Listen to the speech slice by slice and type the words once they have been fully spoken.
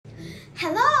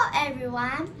Hello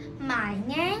everyone, my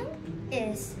name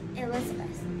is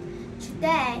Elizabeth.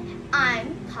 Today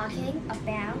I'm talking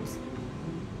about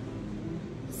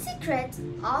Secret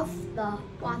of the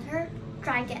Water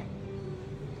Dragon.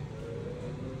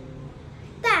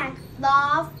 Dag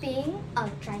loved being a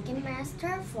dragon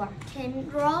master for King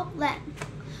Roland.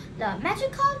 The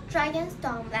magical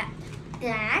dragonstone let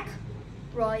Dag,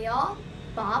 Royal,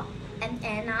 Bob, and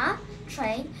Anna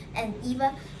train and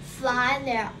even fly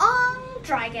their own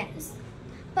dragons.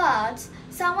 But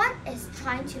someone is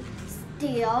trying to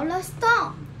steal the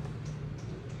stone,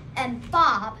 and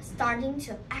Bob starting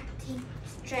to acting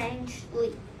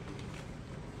strangely.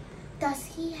 Does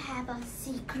he have a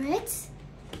secret?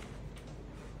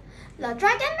 The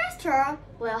Dragon Master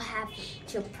will have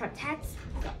to protect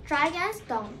the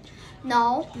Dragonstone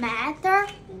no matter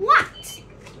what.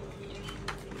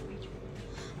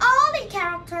 All the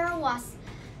character was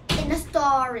in the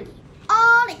story.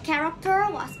 All the character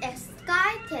was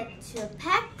excited to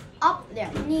pack up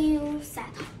their new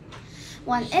setup.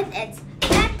 When it is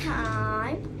that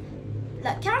time,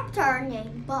 the character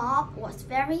named Bob was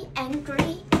very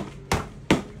angry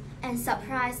and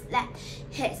surprised that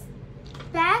his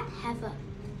bed had a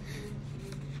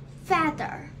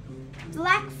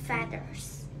black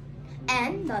feathers.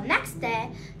 And the next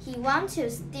day, he wanted to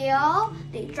steal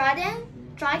the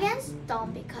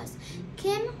Dragonstone because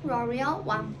King Royal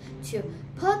wanted to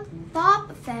put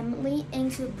Bob's family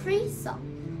into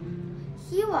prison.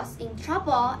 He was in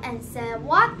trouble and said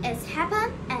what has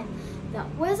happened, and the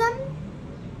wizard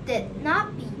did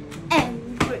not be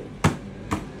angry.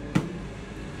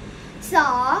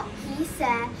 So he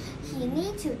said he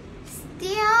needs to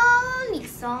steal the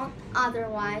stone,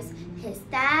 otherwise his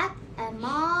dad and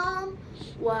mom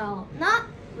will not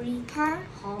return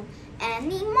home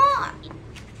anymore.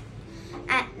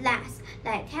 At last,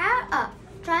 they tell a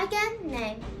dragon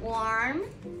named Worm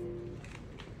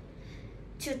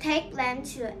to take them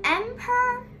to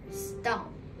Emperor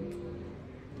Stone.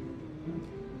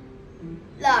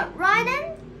 The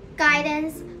Riding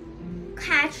Guidance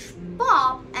catch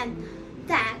Bob and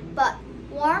Dag, but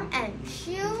Worm and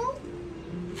Shoe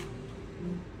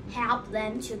help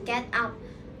them to get out.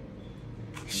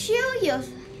 Shoe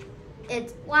used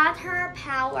its water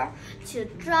power to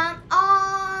drown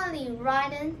all the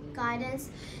Riding Guidance,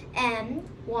 and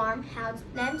Worm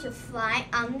helped them to fly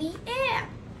on the air.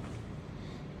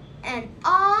 And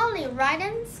all the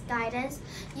Riding Guidance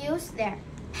used their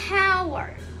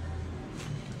power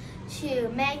to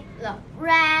make the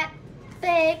red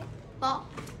big ball,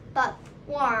 but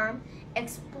Worm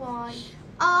exploit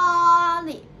all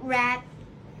the red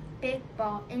big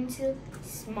ball into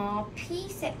small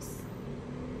pieces.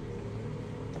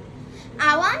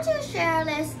 I want to share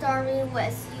this story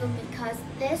with you because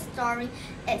this story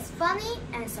is funny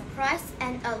and surprising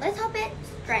and a little bit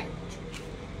strange.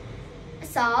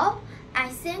 So, I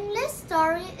think this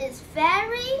story is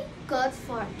very good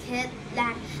for kids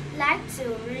that like to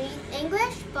read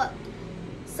English books.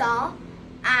 So,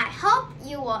 I hope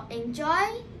you will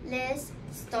enjoy this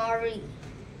story.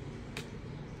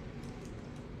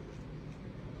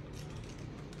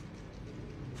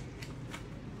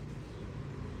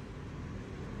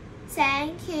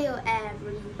 Thank you,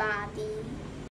 everybody.